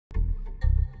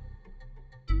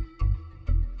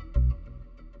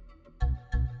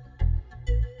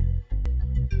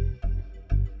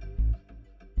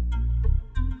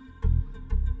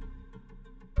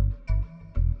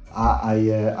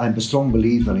I'm a strong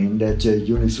believer in that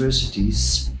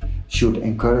universities should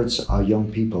encourage our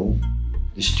young people,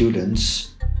 the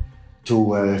students,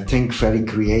 to think very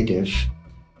creative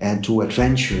and to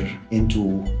adventure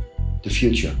into the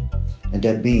future. And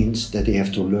that means that they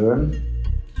have to learn.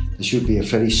 There should be a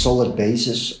very solid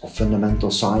basis of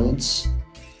fundamental science.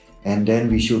 And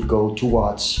then we should go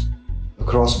towards,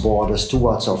 across borders,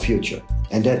 towards our future.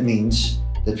 And that means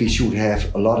that we should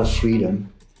have a lot of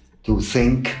freedom to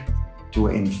think, to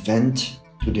invent,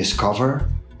 to discover,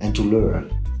 and to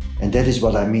learn. And that is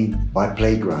what I mean by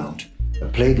playground. A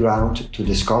playground to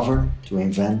discover, to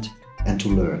invent, and to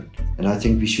learn. And I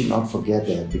think we should not forget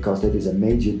that, because that is a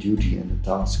major duty and a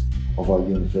task of our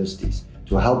universities,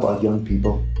 to help our young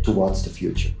people towards the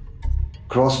future.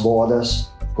 Cross borders,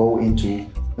 go into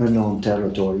unknown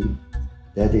territory.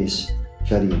 That is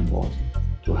very important,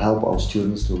 to help our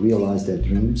students to realize their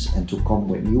dreams and to come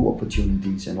with new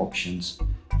opportunities and options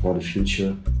for the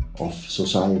future of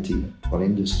society, for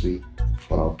industry,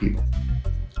 for our people.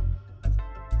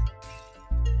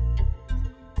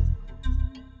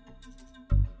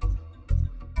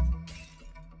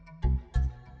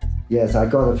 Yes, I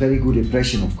got a very good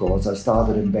impression, of course. I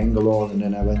started in Bangalore and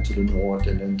then I went to the north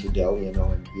and then to Delhi,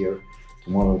 and here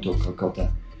tomorrow to Calcutta.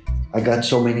 I got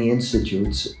so many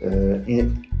institutes.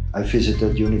 I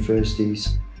visited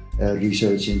universities,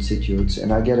 research institutes,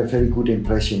 and I get a very good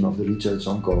impression of the research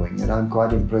ongoing. And I'm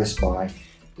quite impressed by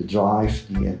the drive,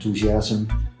 the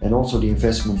enthusiasm, and also the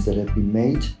investments that have been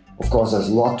made. Of course, there's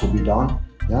a lot to be done,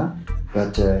 yeah.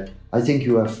 But I think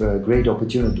you have great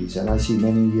opportunities, and I see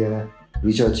many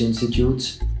research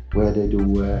institutes where they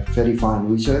do very fine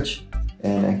research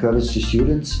and encourage the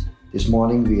students. This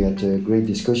morning we had great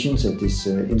discussions at this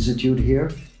institute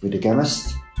here with the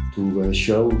chemists to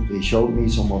they showed me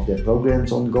some of their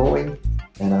programs ongoing,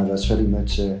 and I was very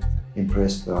much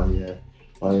impressed by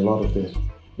a lot of the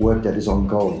work that is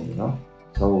ongoing, you know.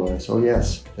 So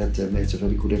yes, that makes a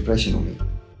very good impression on me.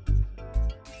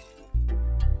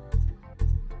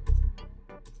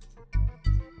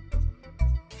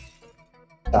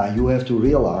 You have to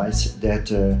realize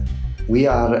that we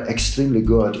are extremely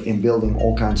good in building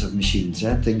all kinds of machines.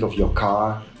 Think of your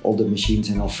car, all the machines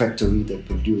in our factory that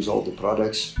produce all the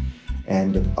products,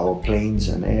 and our planes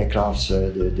and aircrafts,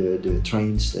 the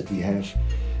trains that we have.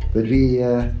 But we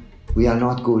are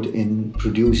not good in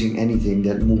producing anything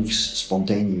that moves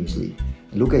spontaneously.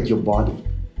 Look at your body.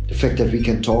 The fact that we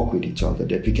can talk with each other,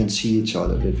 that we can see each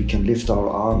other, that we can lift our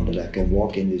arm, that I can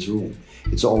walk in this room.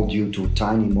 It's all due to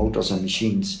tiny motors and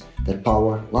machines that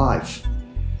power life.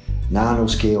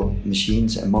 Nanoscale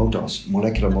machines and motors,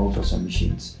 molecular motors and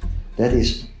machines. That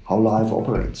is how life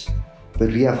operates. But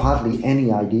we have hardly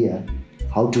any idea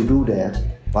how to do that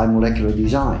by molecular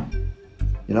design.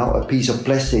 You know, a piece of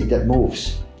plastic that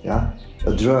moves, yeah?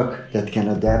 A drug that can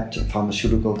adapt, a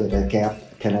pharmaceutical that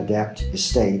can adapt its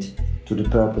state to the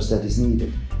purpose that is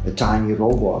needed. A tiny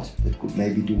robot that could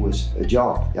maybe do a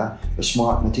job, yeah? A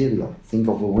smart material. Think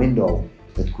of a window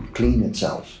that could clean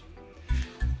itself.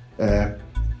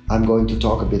 I'm going to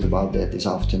talk a bit about that this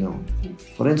afternoon.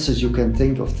 For instance, you can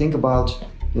think about,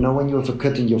 you know, when you have a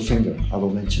cut in your finger. I will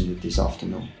mention it this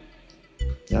afternoon.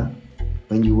 Yeah?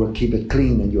 When you keep it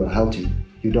clean and you are healthy,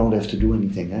 you don't have to do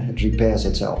anything. It repairs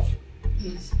itself.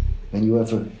 Yes. When you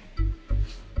have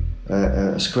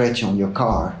a scratch on your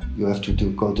car, you have to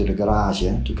go to the garage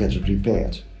to get it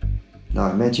repaired. Now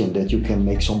imagine that you can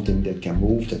make something that can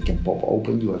move, that can pop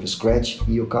open. You have a scratch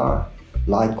in your car,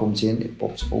 light comes in, it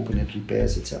pops open, it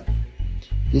repairs itself.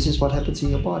 This is what happens in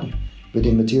your body. But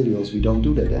in materials we don't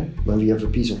do that. When we have a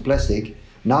piece of plastic,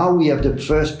 now we have the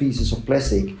first pieces of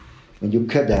plastic. When you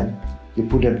cut them, you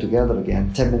put them together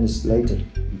again. 10 minutes later,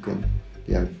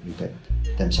 they are repaired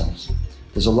themselves.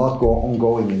 There's a lot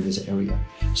ongoing in this area.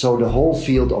 So the whole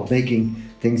field of making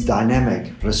things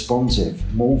dynamic, responsive,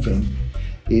 moving,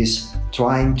 is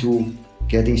trying to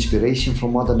get inspiration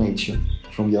from Mother Nature,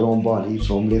 from your own body,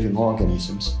 from living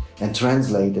organisms, and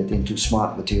translate it into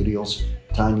smart materials,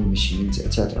 tiny machines,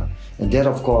 etc. And that,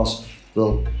 of course,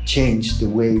 will change the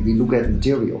way we look at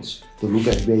materials, to look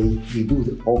at the way we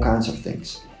do all kinds of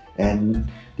things. And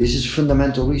this is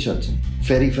fundamental research,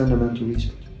 very fundamental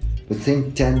research. But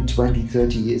think 10, 20,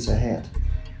 30 years ahead.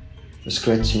 A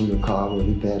scratch in your car will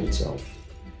repair itself.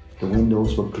 The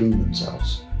windows will clean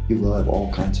themselves. You will have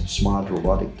all kinds of smart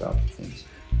robotic type of things.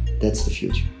 That's the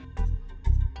future.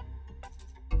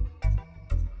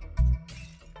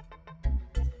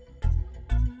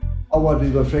 What we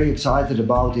were very excited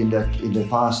about in the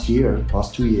past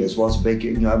 2 years, was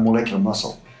making molecular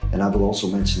muscle. And I will also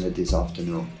mention it this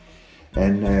afternoon.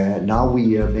 And now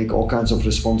we make all kinds of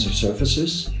responsive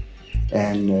surfaces.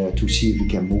 and to see if we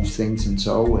can move things and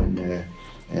so, and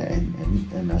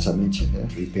as I mentioned,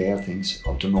 repair things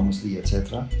autonomously,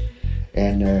 etc.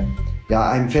 And yeah,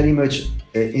 I'm very much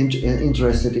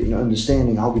interested in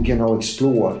understanding how we can now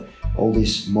explore all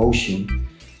this motion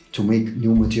to make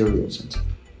new materials. And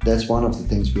that's one of the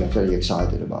things we are very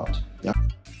excited about. Yeah.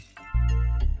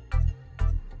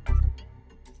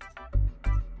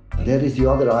 That is the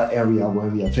other area where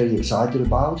we are very excited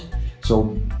about.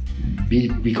 So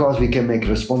because we can make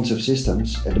responsive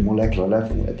systems at the molecular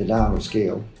level, at the nano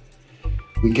scale,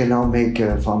 we can now make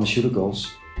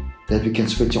pharmaceuticals that we can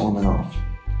switch on and off.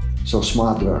 So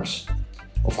smart drugs.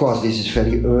 Of course, this is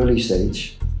very early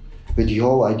stage, but the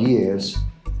whole idea is,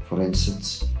 for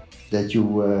instance, that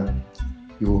you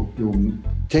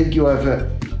have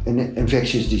an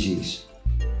infectious disease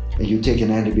and you take an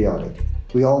antibiotic.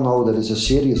 We all know that it's a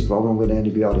serious problem with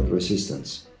antibiotic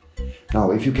resistance.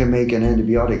 Now, if you can make an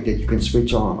antibiotic that you can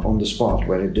switch on the spot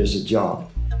where it does a job,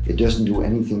 it doesn't do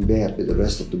anything bad with the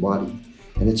rest of the body,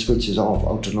 and it switches off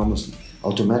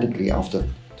automatically after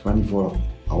 24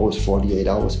 hours, 48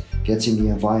 hours, gets in the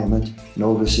environment,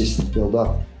 no resistance build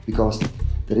up, because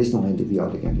there is no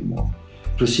antibiotic anymore.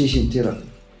 Precision therapy.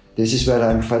 This is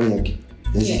where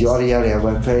is the other area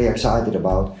I'm very excited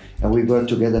about. And we work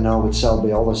together now with cell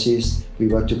biologists, we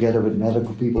work together with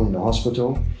medical people in the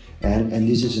hospital, and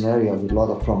this is an area with a lot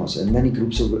of promise. And many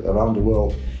groups around the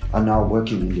world are now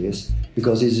working in this,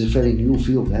 because this is a very new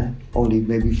field, only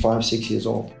maybe 5-6 years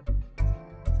old.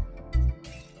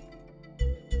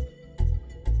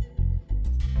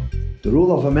 The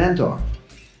role of a mentor.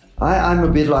 I'm a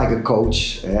bit like a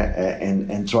coach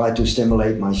and try to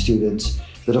stimulate my students,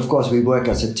 but of course we work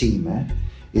as a team.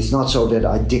 It's not so that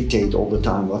I dictate all the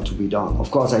time what to be done.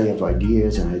 Of course I have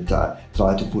ideas and I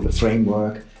try to put a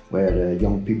framework where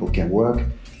young people can work,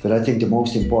 but I think the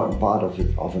most important part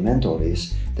of a mentor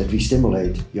is that we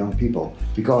stimulate young people,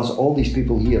 because all these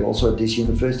people here, also at this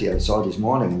university, I saw this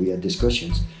morning and we had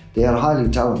discussions, they are highly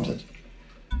talented.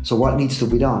 So what needs to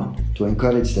be done to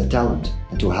encourage their talent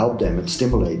and to help them and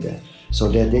stimulate them so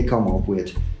that they come up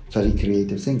with very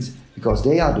creative things, because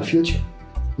they are the future.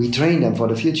 We train them for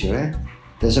the future.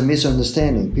 There's a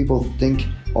misunderstanding. People think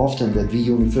often that we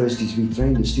universities, we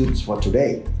train the students for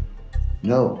today.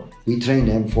 No, we train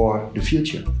them for the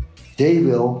future. They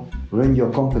will run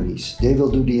your companies. They will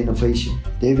do the innovation.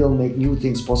 They will make new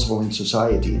things possible in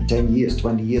society in 10 years,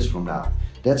 20 years from now.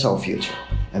 That's our future.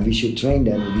 And we should train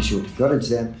them, and we should encourage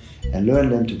them and learn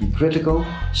them to be critical,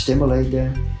 stimulate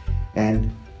them,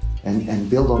 and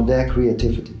build on their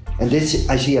creativity. And this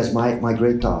I see as my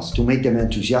great task, to make them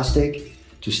enthusiastic,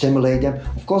 to stimulate them.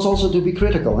 Of course also to be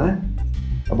critical,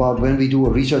 about when we do a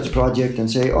research project and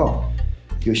say, oh,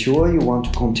 you're sure you want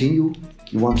to continue?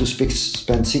 You want to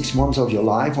spend 6 months of your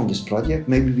life on this project?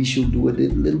 Maybe we should do it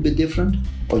a little bit different?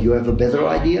 Or you have a better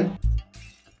idea?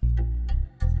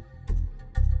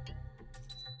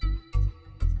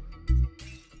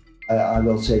 I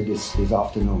will say this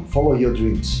afternoon, follow your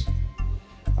dreams.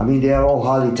 I mean, they are all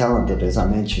highly talented, as I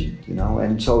mentioned,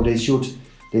 and so they should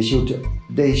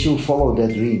follow their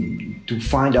dream to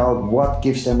find out what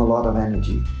gives them a lot of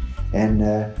energy,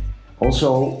 and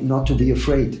also not to be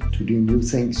afraid to do new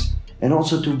things, and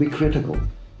also to be critical,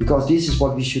 because this is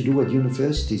what we should do at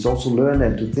universities, also learn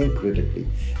them to think critically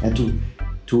and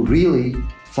to really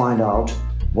find out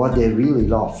what they really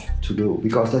love to do,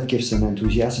 because that gives them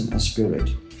enthusiasm and spirit.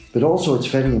 But also it's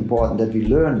very important that we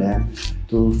learn them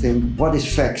to think what is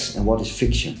facts and what is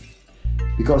fiction,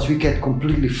 because we get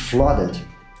completely flooded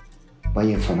by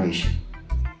information.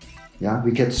 Yeah,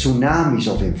 we get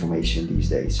tsunamis of information these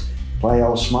days, via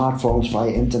our smartphones,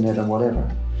 via internet and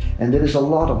whatever. And there is a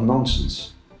lot of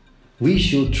nonsense. We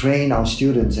should train our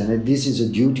students, and this is a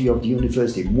duty of the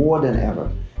university more than ever,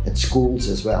 at schools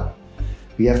as well.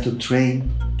 We have to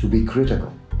train to be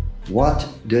critical. What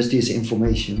does this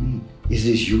information mean? Is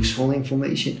this useful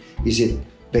information? Is it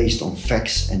based on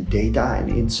facts and data and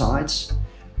insights?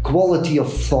 Quality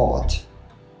of thought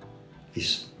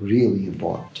is really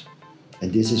important.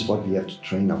 And this is what we have to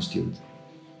train our students.